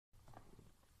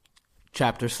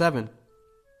Chapter 7.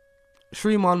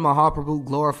 Sriman Mahaprabhu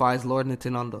glorifies Lord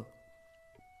Nityananda.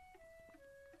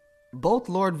 Both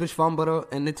Lord Vishvambara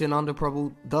and Nityananda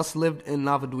Prabhu thus lived in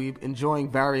Navadvip,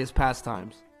 enjoying various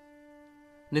pastimes.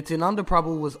 Nityananda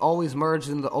Prabhu was always merged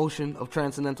in the ocean of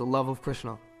transcendental love of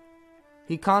Krishna.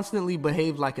 He constantly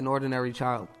behaved like an ordinary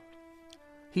child.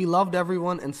 He loved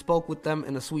everyone and spoke with them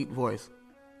in a sweet voice.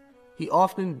 He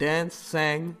often danced,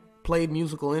 sang, played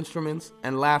musical instruments,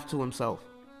 and laughed to himself.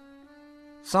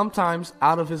 Sometimes,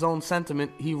 out of his own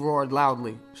sentiment, he roared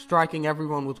loudly, striking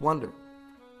everyone with wonder.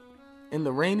 In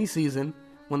the rainy season,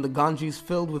 when the Ganges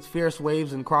filled with fierce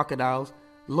waves and crocodiles,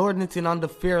 Lord Nityananda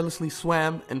fearlessly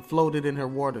swam and floated in her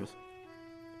waters.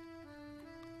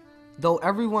 Though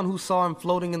everyone who saw him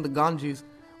floating in the Ganges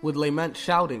would lament,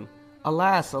 shouting,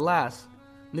 "Alas, alas!"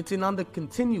 Nityananda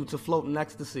continued to float in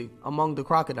ecstasy among the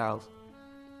crocodiles.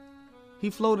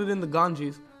 He floated in the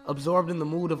Ganges, absorbed in the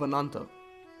mood of Ananta.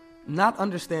 Not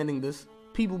understanding this,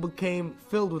 people became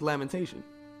filled with lamentation.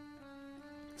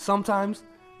 Sometimes,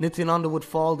 Nityananda would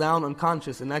fall down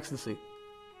unconscious in ecstasy.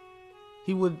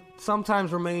 He would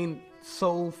sometimes remain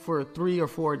so for 3 or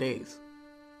 4 days.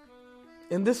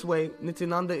 In this way,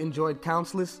 Nityananda enjoyed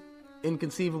countless,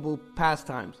 inconceivable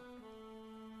pastimes.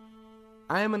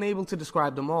 I am unable to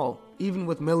describe them all, even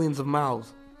with millions of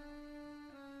mouths.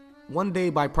 One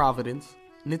day, by providence,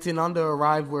 Nityananda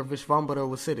arrived where Vishvambara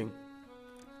was sitting.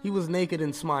 He was naked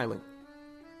and smiling.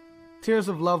 Tears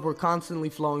of love were constantly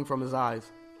flowing from his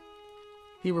eyes.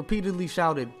 He repeatedly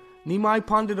shouted, "Nimai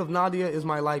Pandit of Nadia is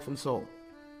my life and soul."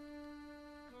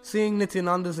 Seeing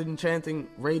Nityananda's enchanting,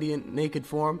 radiant, naked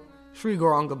form, Sri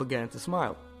Gauranga began to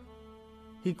smile.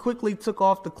 He quickly took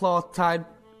off the cloth tied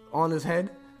on his head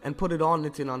and put it on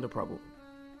Nityananda Prabhu.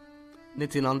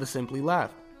 Nityananda simply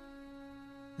laughed.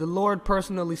 The Lord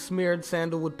personally smeared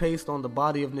sandalwood paste on the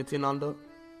body of Nityananda.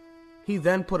 He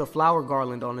then put a flower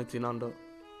garland on Nityananda.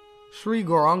 Sri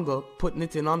Gauranga put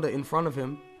Nityananda in front of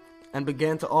him and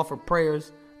began to offer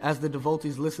prayers as the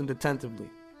devotees listened attentively.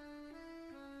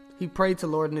 He prayed to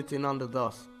Lord Nityananda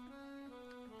thus: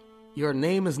 "Your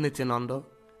name is Nityananda,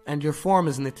 and your form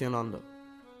is Nityananda.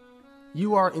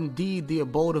 You are indeed the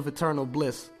abode of eternal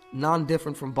bliss,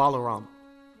 non-different from Balaram.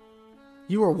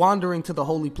 You are wandering to the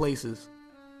holy places.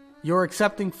 Your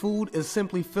accepting food is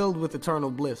simply filled with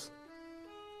eternal bliss.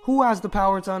 Who has the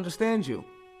power to understand you?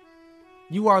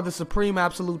 You are the supreme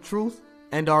absolute truth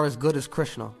and are as good as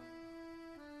Krishna."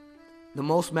 The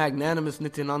most magnanimous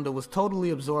Nityananda was totally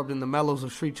absorbed in the mellows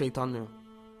of Sri Chaitanya.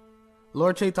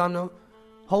 Lord Chaitanya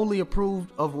wholly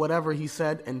approved of whatever he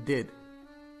said and did.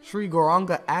 Sri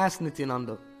Gauranga asked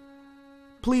Nityananda,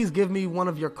 "Please give me one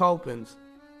of your kalpins.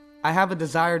 I have a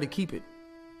desire to keep it."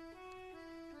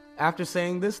 After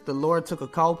saying this, the Lord took a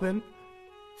kalpin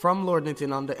from Lord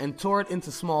Nityananda and tore it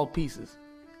into small pieces.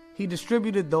 He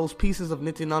distributed those pieces of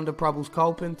Nityananda Prabhu's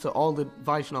kalpin to all the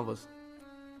Vaishnavas.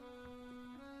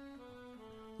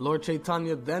 Lord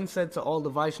Chaitanya then said to all the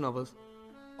Vaishnavas,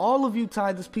 "All of you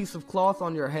tie this piece of cloth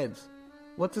on your heads.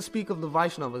 What to speak of the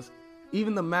Vaishnavas,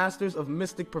 even the masters of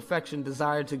mystic perfection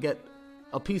desired to get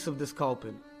a piece of this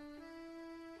kalpin.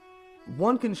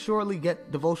 One can surely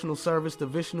get devotional service to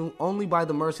Vishnu only by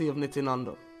the mercy of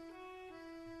Nityananda.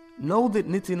 Know that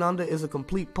Nityananda is a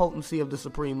complete potency of the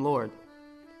Supreme Lord.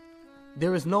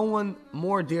 There is no one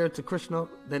more dear to Krishna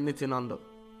than Nityananda.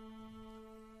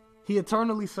 He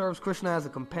eternally serves Krishna as a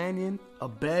companion, a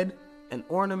bed, an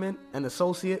ornament, an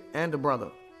associate, and a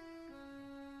brother.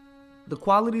 The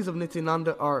qualities of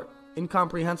Nityananda are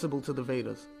incomprehensible to the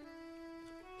Vedas.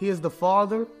 He is the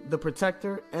father, the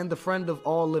protector, and the friend of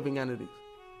all living entities.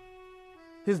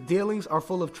 His dealings are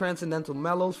full of transcendental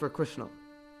mellows for Krishna.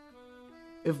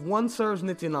 If one serves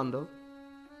Nityananda,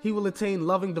 he will attain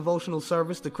loving devotional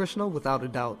service to Krishna without a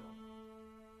doubt.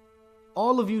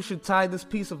 All of you should tie this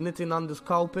piece of Nityananda's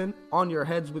kalpin on your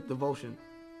heads with devotion.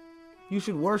 You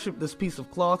should worship this piece of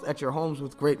cloth at your homes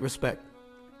with great respect."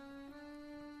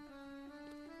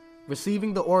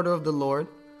 Receiving the order of the Lord,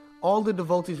 all the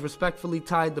devotees respectfully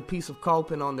tied the piece of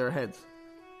kalpin on their heads.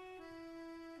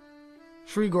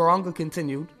 Sri Gauranga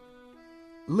continued,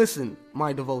 "Listen,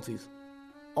 my devotees.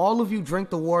 All of you drink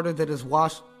the water that has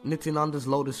washed Nityananda's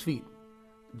lotus feet.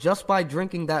 Just by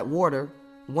drinking that water,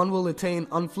 one will attain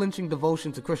unflinching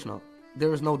devotion to Krishna.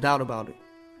 There is no doubt about it."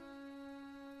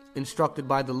 Instructed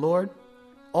by the Lord,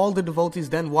 all the devotees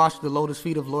then washed the lotus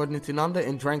feet of Lord Nityananda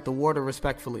and drank the water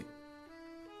respectfully.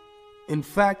 In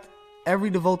fact, every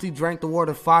devotee drank the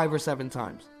water 5 or 7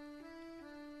 times.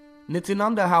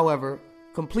 Nityananda, however,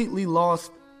 completely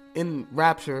lost in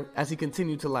rapture as he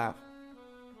continued to laugh.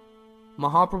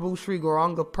 Mahaprabhu Sri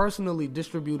Gauranga personally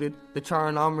distributed the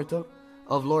Charanamrita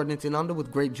of Lord Nityananda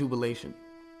with great jubilation.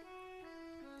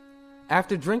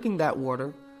 After drinking that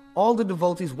water, all the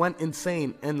devotees went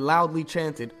insane and loudly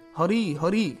chanted, "Hari,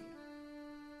 Hari."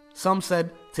 Some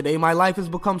said, "Today my life has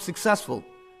become successful."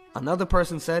 Another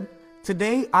person said,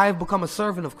 "Today I have become a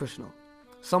servant of Krishna."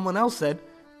 Someone else said,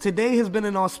 "Today has been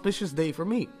an auspicious day for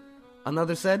me."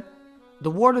 Another said, "The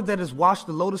water that has washed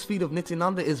the lotus feet of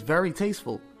Nityananda is very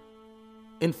tasteful.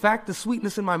 In fact, the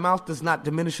sweetness in my mouth does not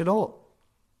diminish at all."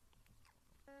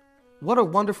 What a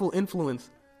wonderful influence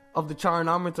of the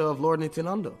Charanamrita of Lord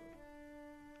Nityananda.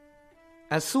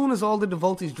 As soon as all the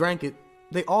devotees drank it,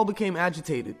 they all became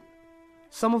agitated.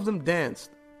 Some of them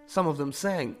danced, some of them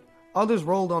sang, others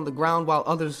rolled on the ground while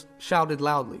others shouted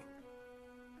loudly.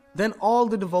 Then all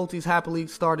the devotees happily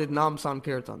started Nam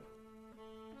Sankirtan.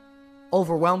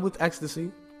 Overwhelmed with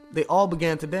ecstasy, they all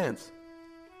began to dance.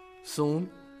 Soon,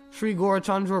 Sri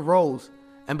Gaurachandra rose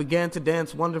and began to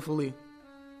dance wonderfully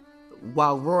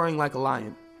while roaring like a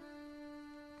lion.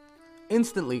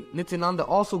 Instantly, Nityananda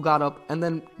also got up, and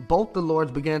then both the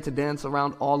lords began to dance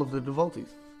around all of the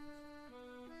devotees.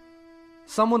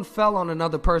 Someone fell on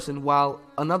another person while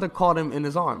another caught him in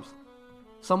his arms.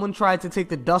 Someone tried to take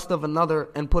the dust of another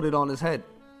and put it on his head.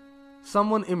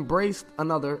 Someone embraced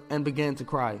another and began to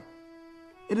cry.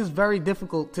 It is very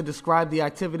difficult to describe the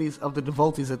activities of the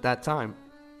devotees at that time.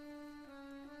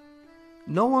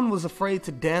 No one was afraid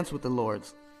to dance with the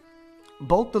lords.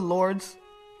 Both the lords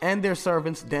and their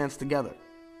servants danced together.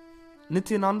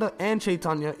 Nityananda and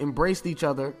Chaitanya embraced each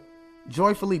other,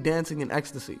 joyfully dancing in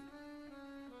ecstasy.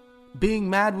 Being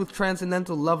mad with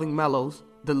transcendental loving mellows,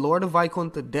 the Lord of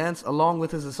Vaikuntha danced along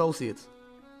with his associates.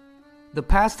 The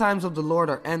pastimes of the Lord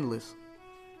are endless.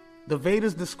 The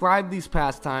Vedas describe these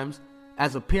pastimes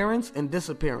as appearance and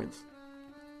disappearance.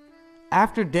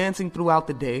 After dancing throughout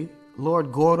the day,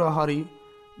 Lord Gaura Hari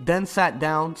then sat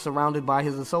down surrounded by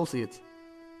his associates.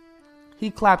 He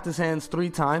clapped his hands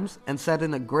 3 times and said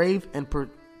in a grave and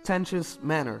pretentious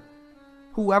manner,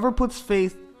 "Whoever puts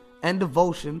faith and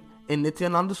devotion in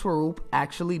Nityananda Swarup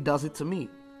actually does it to me.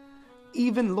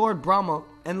 Even Lord Brahma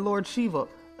and Lord Shiva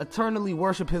eternally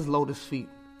worship his lotus feet.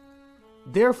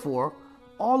 Therefore,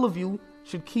 all of you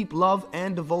should keep love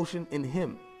and devotion in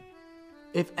him.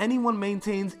 If anyone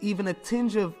maintains even a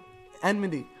tinge of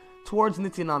enmity towards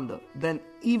Nityananda, then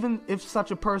even if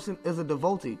such a person is a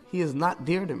devotee, he is not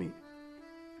dear to me.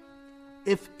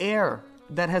 If air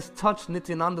that has touched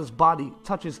Nityananda's body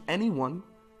touches anyone,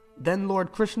 then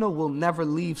Lord Krishna will never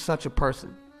leave such a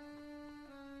person."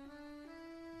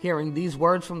 Hearing these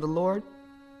words from the Lord,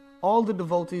 all the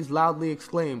devotees loudly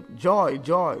exclaimed, "Joy,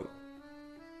 joy!"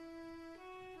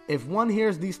 If one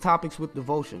hears these topics with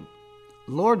devotion,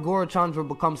 Lord Gaurachandra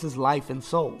becomes his life and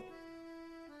soul.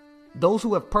 Those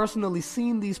who have personally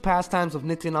seen these pastimes of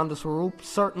Nityananda Swarup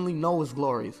certainly know his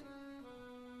glories.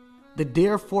 The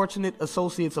dear fortunate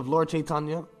associates of Lord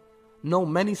Chaitanya know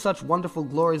many such wonderful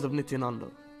glories of Nityananda.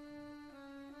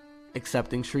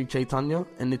 Accepting Sri Chaitanya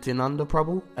and Nityananda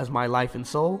Prabhu as my life and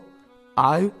soul,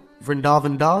 I,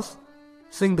 Vrindavan Das,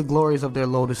 sing the glories of their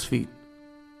lotus feet.